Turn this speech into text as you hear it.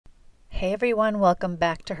Hey everyone, welcome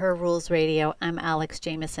back to Her Rules Radio. I'm Alex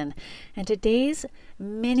Jamison, and today's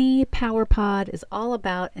mini Power Pod is all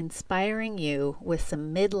about inspiring you with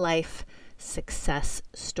some midlife success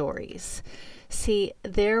stories. See,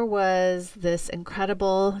 there was this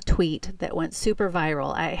incredible tweet that went super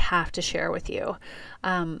viral. I have to share with you.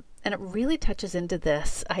 And it really touches into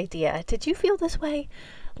this idea. Did you feel this way?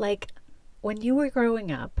 Like, when you were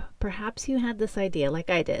growing up, perhaps you had this idea, like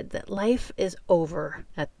I did, that life is over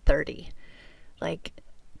at 30. Like,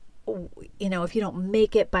 if you don't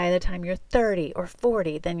make it by the time you're 30 or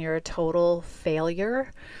 40, then you're a total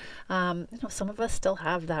failure. Some of us still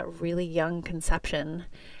have that really young conception,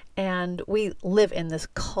 and we live in this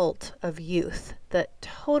cult of youth that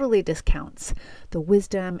totally discounts the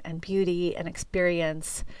wisdom and beauty and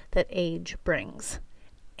experience that age brings.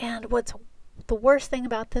 And what's the worst thing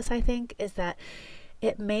about this, I think, is that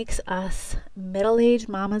it makes us middle-aged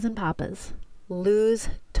mamas and papas lose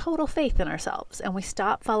total faith in ourselves, and we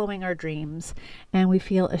stop following our dreams, and we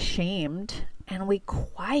feel ashamed, and we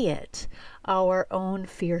quiet our own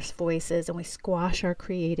fierce voices, and we squash our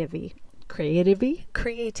creativity. I'm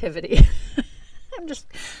just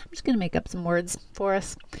going to make up some words for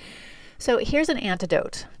us. So here's an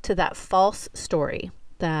antidote to that false story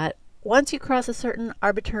that once you cross a certain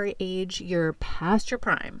arbitrary age, you're past your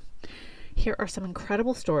prime. Here are some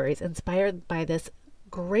incredible stories inspired by this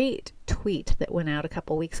great tweet that went out a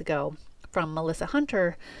couple weeks ago from Melissa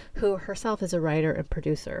Hunter, who herself is a writer and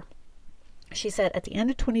producer. She said, at the end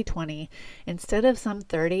of 2020, instead of some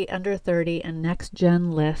 30, under 30, and next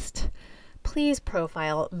gen list, please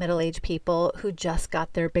profile middle-aged people who just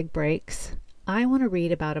got their big breaks. I want to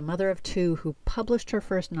read about a mother of two who published her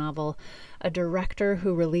first novel, a director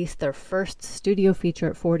who released their first studio feature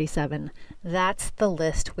at 47. That's the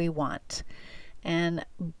list we want. And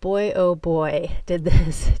boy, oh boy, did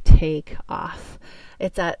this take off.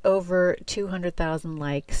 It's at over 200,000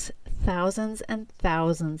 likes, thousands and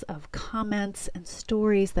thousands of comments and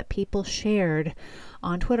stories that people shared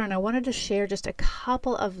on Twitter. And I wanted to share just a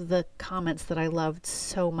couple of the comments that I loved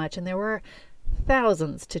so much. And there were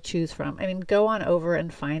thousands to choose from. I mean, go on over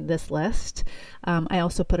and find this list. I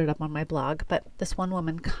also put it up on my blog, but this one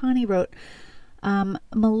woman, Connie, wrote,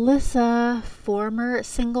 Melissa, former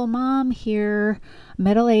single mom here,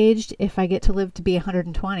 middle-aged if I get to live to be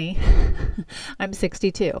 120. I'm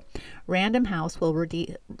 62. Random House will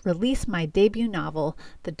release my debut novel,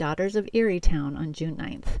 The Daughters of Erie-Town, on June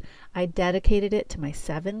 9th. I dedicated it to my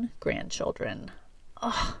 7 grandchildren.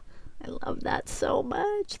 Oh, I love that so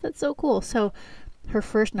much. That's so cool. So her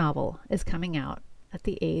first novel is coming out at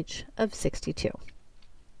the age of 62.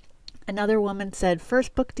 Another woman said,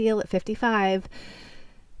 first book deal at 55,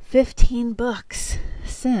 15 books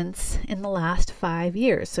since in the last 5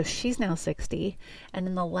 years. So she's now 60, and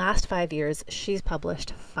in the last 5 years, she's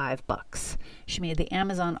published 5 books. She made the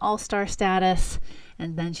Amazon All-Star status,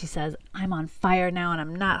 and then she says, I'm on fire now, and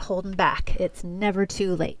I'm not holding back. It's never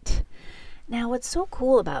too late. Now, what's so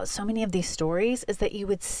cool about so many of these stories is that you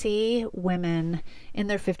would see women in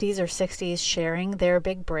their 50s or 60s sharing their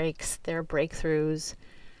big breaks, their breakthroughs,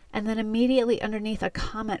 and then immediately underneath a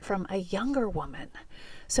comment from a younger woman.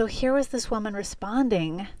 So here was this woman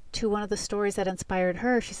responding to one of the stories that inspired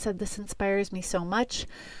her. She said, this inspires me so much.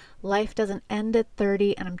 Life doesn't end at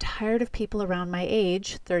 30, and I'm tired of people around my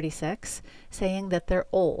age, 36, saying that they're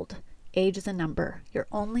old. Age is a number. You're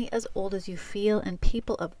only as old as you feel, and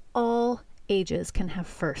people of all ages can have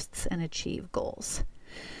firsts and achieve goals.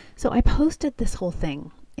 So I posted this whole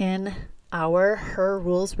thing in our Her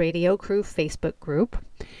Rules Radio Crew Facebook group,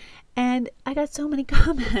 and I got so many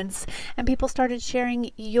comments, and people started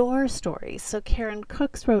sharing your stories. So Karen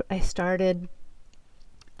Cooks wrote, I started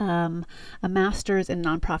a master's in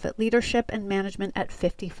nonprofit leadership and management at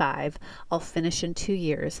 55. I'll finish in 2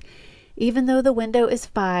 years. Even though the window is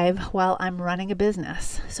 5 while I'm running a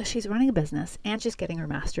business. So she's running a business and she's getting her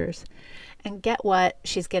master's. And get what?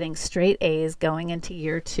 She's getting straight A's going into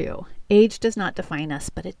year 2. Age does not define us,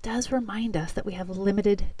 but it does remind us that we have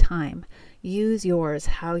limited time. Use yours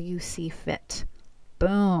how you see fit.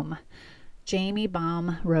 Boom. Jamie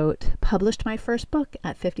Baum wrote, published my first book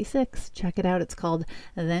at 56. Check it out. It's called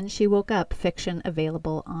Then She Woke Up, fiction,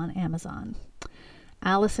 available on Amazon.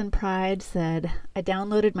 Allison Pride said, I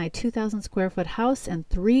downloaded my 2,000 square foot house and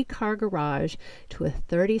 3-car garage to a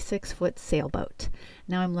 36-foot sailboat.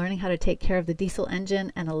 Now I'm learning how to take care of the diesel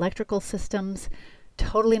engine and electrical systems.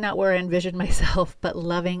 Totally not where I envisioned myself, but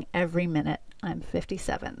loving every minute. I'm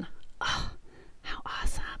 57. Oh, how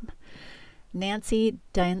awesome. Nancy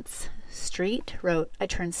Dance Street wrote, I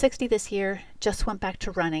turned 60 this year, just went back to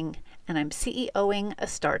running, and I'm CEOing a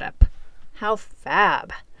startup. How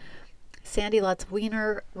fab. Sandy Lutz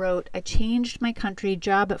Wiener wrote, I changed my country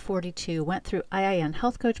job at 42, went through IIN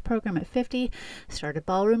health coach program at 50, started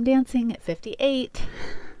ballroom dancing at 58.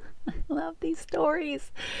 I love these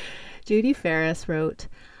stories. Judy Ferris wrote,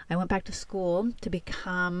 I went back to school to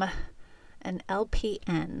become an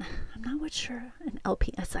LPN. I'm not what sure an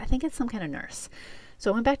LPN. I think it's some kind of nurse.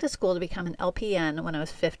 So I went back to school to become an LPN when I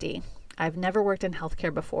was 50. I've never worked in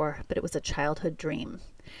healthcare before, but it was a childhood dream.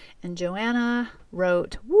 And Joanna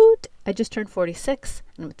wrote, woot, I just turned 46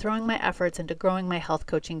 and I'm throwing my efforts into growing my health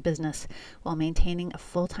coaching business while maintaining a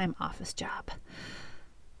full-time office job.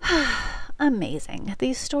 Amazing.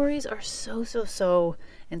 These stories are so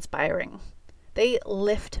inspiring. They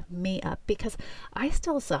lift me up because I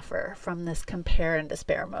still suffer from this compare and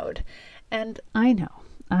despair mode. And I know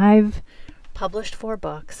I've published 4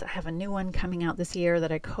 books. I have a new one coming out this year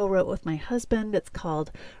that I co-wrote with my husband. It's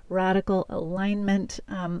called Radical Alignment.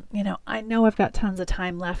 I know I've got tons of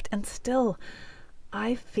time left, and still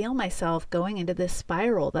I feel myself going into this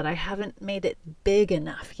spiral that I haven't made it big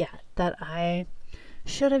enough yet, that I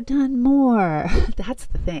should have done more. That's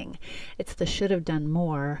the thing. It's the should have done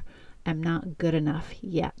more. I'm not good enough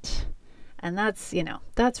yet. And that's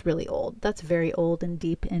really old. That's very old and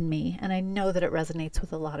deep in me. And I know that it resonates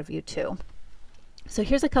with a lot of you too. So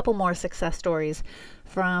here's a couple more success stories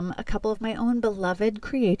from a couple of my own beloved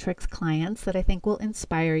Creatrix clients that I think will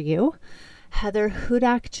inspire you. Heather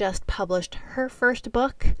Hudak just published her first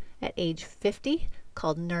book at age 50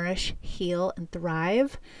 called Nourish, Heal, and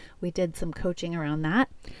Thrive. We did some coaching around that.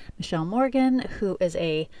 Michele Morgan, who is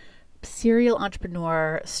a serial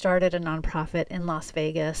entrepreneur, started a nonprofit in Las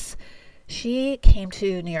Vegas. She came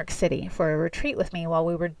to New York City for a retreat with me while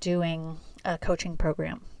we were doing a coaching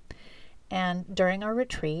program. And during our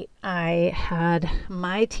retreat, I had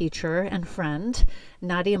my teacher and friend,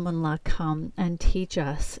 Nadia Munla, come and teach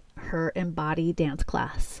us her Embody Dance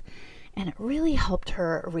class. And it really helped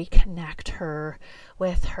her reconnect her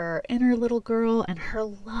with her inner little girl and her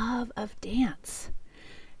love of dance.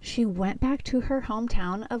 She went back to her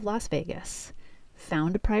hometown of Las Vegas,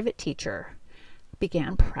 found a private teacher,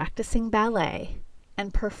 began practicing ballet,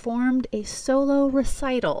 and performed a solo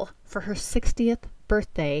recital for her 60th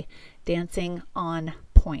birthday dancing on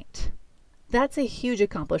pointe. That's a huge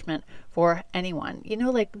accomplishment for anyone.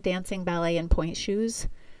 Like dancing ballet in pointe shoes.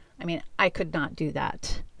 I mean, I could not do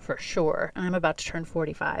that for sure. I'm about to turn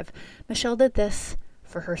 45. Michele did this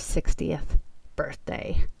for her 60th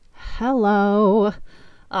birthday. Hello.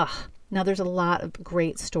 Now there's a lot of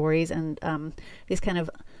great stories and these kind of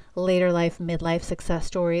later life, midlife success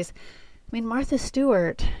stories. I mean, Martha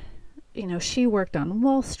Stewart, she worked on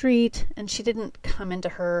Wall Street and she didn't come into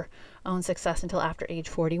her own success until after age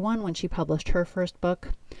 41 when she published her first book.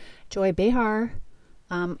 Joy Behar,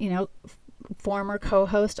 former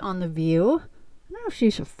co-host on The View. I don't know if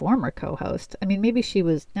she's a former co-host. I mean, maybe she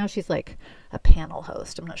was. Now she's like a panel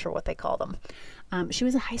host. I'm not sure what they call them. She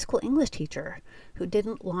was a high school English teacher who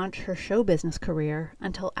didn't launch her show business career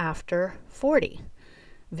until after 40.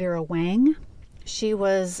 Vera Wang, she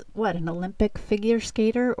was an Olympic figure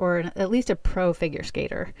skater, or at least a pro figure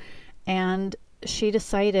skater. And she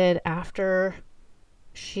decided after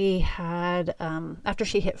she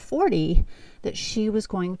hit 40 that she was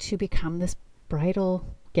going to become this bridal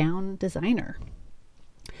gown designer.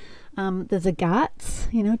 The Zagats,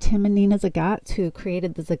 Tim and Nina Zagats, who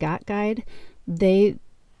created the Zagat Guide, they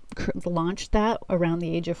launched that around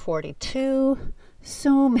the age of 42.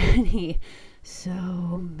 So many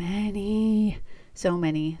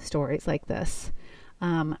stories like this.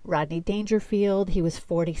 Rodney Dangerfield, he was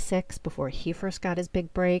 46 before he first got his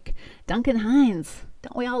big break. Duncan Hines,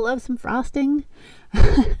 don't we all love some frosting?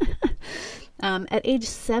 At age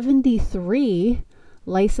 73,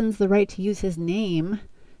 licensed the right to use his name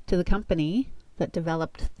to the company that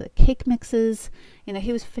developed the cake mixes.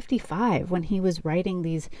 He was 55 when he was writing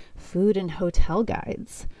these food and hotel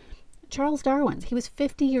guides. Charles Darwin, he was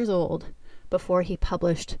 50 years old before he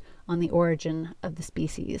published On the Origin of the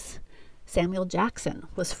Species. Samuel Jackson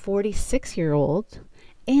was 46-year-old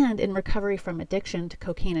and in recovery from addiction to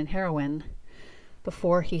cocaine and heroin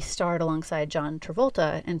before he starred alongside John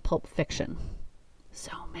Travolta in Pulp Fiction.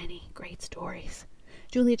 So many great stories.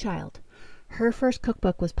 Julia Child, her first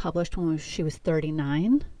cookbook was published when she was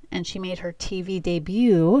 39, and she made her TV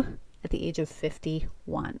debut at the age of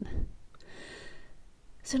 51.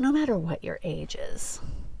 So no matter what your age is,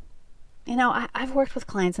 I've worked with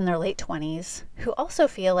clients in their late 20s who also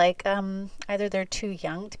feel like either they're too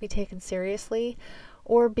young to be taken seriously,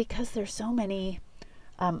 or because there's so many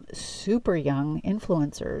super young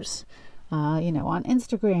influencers, on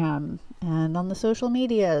Instagram and on the social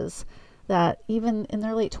medias, that even in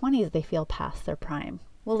their late 20s, they feel past their prime.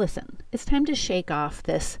 Well, listen, it's time to shake off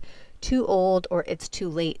this too old or it's too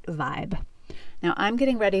late vibe. Now, I'm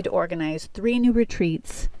getting ready to organize 3 new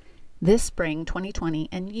retreats this spring 2020,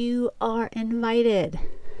 and you are invited.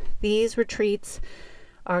 These retreats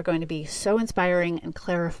are going to be so inspiring and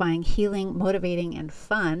clarifying, healing, motivating, and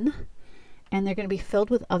fun. And they're going to be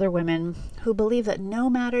filled with other women who believe that no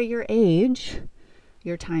matter your age,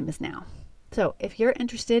 your time is now. So if you're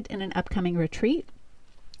interested in an upcoming retreat,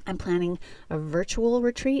 I'm planning a virtual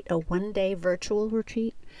retreat, a 1-day virtual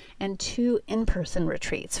retreat, and 2 in-person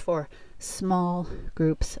retreats for small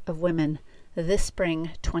groups of women this spring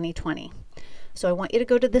 2020. So I want you to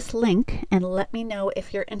go to this link and let me know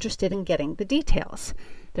if you're interested in getting the details.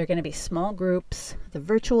 They're going to be small groups. The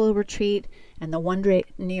virtual retreat and the 1-day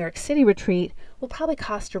New York City retreat will probably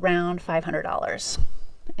cost around $500.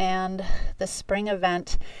 And the spring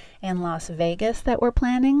event in Las Vegas that we're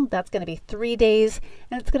planning, that's going to be 3 days,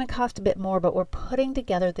 and it's going to cost a bit more, but we're putting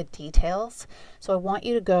together the details. So I want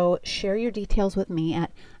you to go share your details with me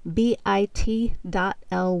at bit.ly/spring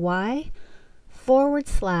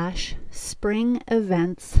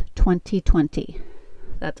events 2020.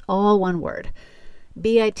 That's all one word.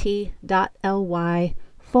 bit.ly/spring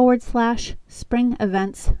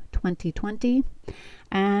events 2020.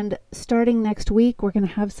 And starting next week, we're going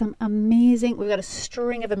to have we've got a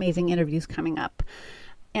string of amazing interviews coming up.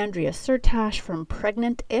 Andrea Sertash from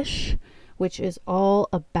Pregnant-ish, which is all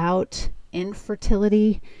about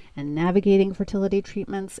infertility and navigating fertility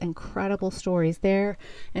treatments, incredible stories there,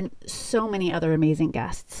 and so many other amazing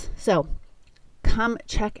guests. So come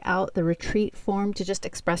check out the retreat form to just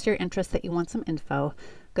express your interest that you want some info.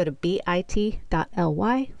 Go to bit.ly/spring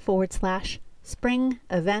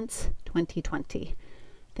events 2020.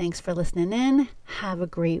 Thanks for listening in. Have a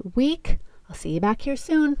great week. I'll see you back here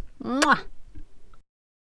soon. Mwah!